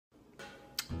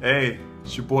Hey,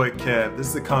 it's your boy Kev. This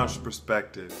is a Conscious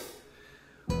Perspective.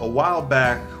 A while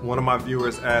back, one of my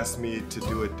viewers asked me to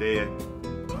do a Daiya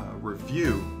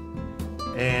review,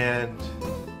 and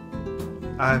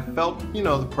I felt,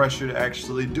 the pressure to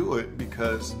actually do it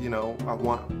because, I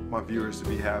want my viewers to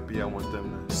be happy. I want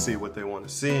them to see what they want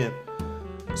to see. And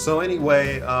so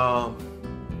anyway,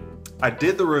 I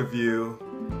did the review,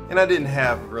 and I didn't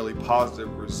have really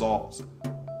positive results.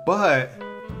 But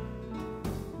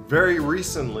very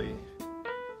recently,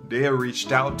 Daiya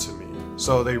reached out to me.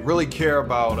 So they really care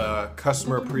about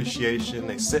customer appreciation.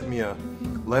 They sent me a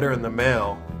letter in the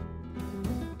mail.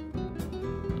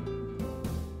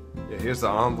 Yeah, here's the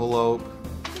envelope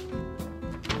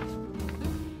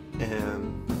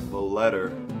and the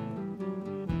letter.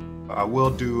 I will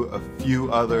do a few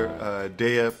other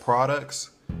Daiya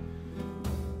products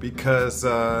because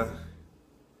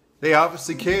they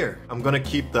obviously care. I'm gonna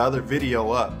keep the other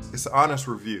video up. It's an honest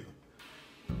review.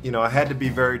 I had to be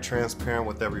very transparent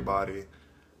with everybody.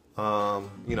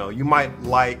 You might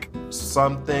like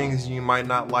some things, you might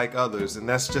not like others, and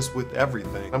that's just with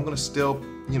everything. I'm gonna still,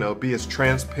 be as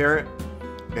transparent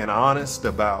and honest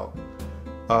about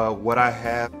what I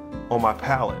have on my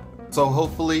palette. So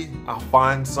hopefully I'll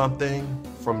find something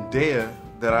from Daiya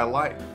that I like.